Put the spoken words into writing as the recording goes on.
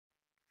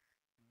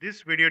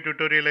This video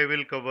tutorial I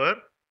will cover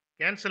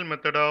cancel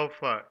method of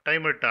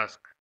timer task.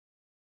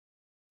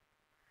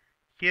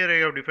 Here I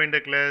have defined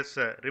a class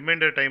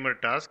reminder timer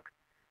task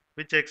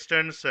which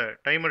extends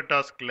timer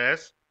task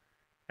class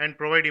and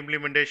provide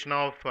implementation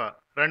of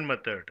run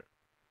method.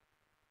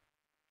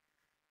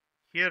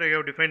 Here I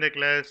have defined a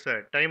class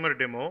timer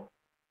demo.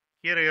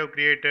 Here I have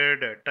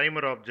created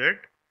timer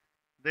object.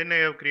 Then I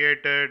have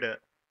created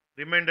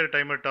reminder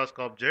timer task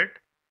object.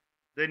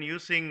 Then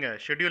using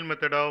schedule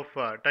method of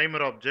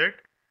timer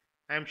object,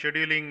 I am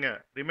scheduling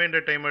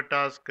reminder timer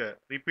task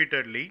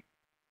repeatedly.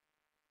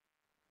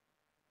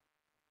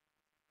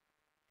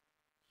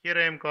 Here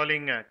I am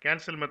calling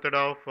cancel method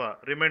of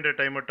reminder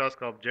timer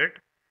task object.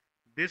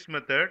 This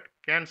method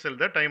cancel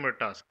the timer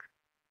task.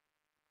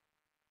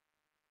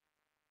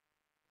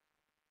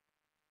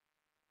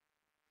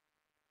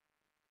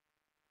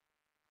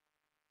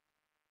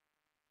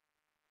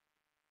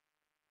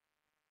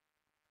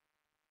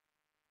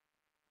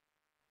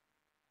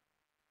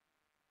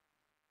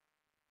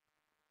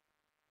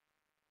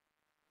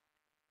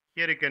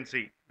 Here you can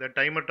see the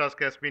timer task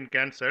has been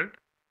cancelled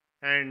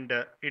and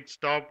it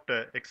stopped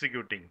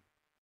executing.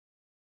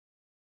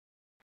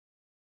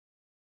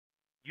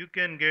 You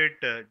can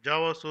get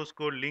Java source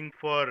code link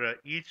for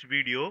each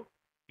video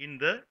in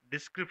the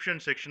description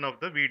section of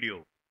the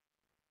video.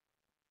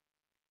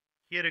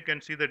 Here you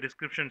can see the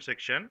description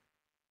section.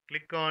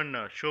 Click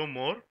on show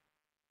more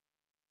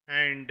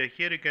and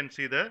here you can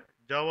see the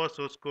Java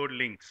source code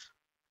links.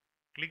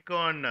 Click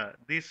on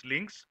these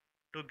links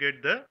to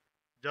get the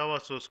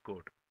Java source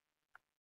code.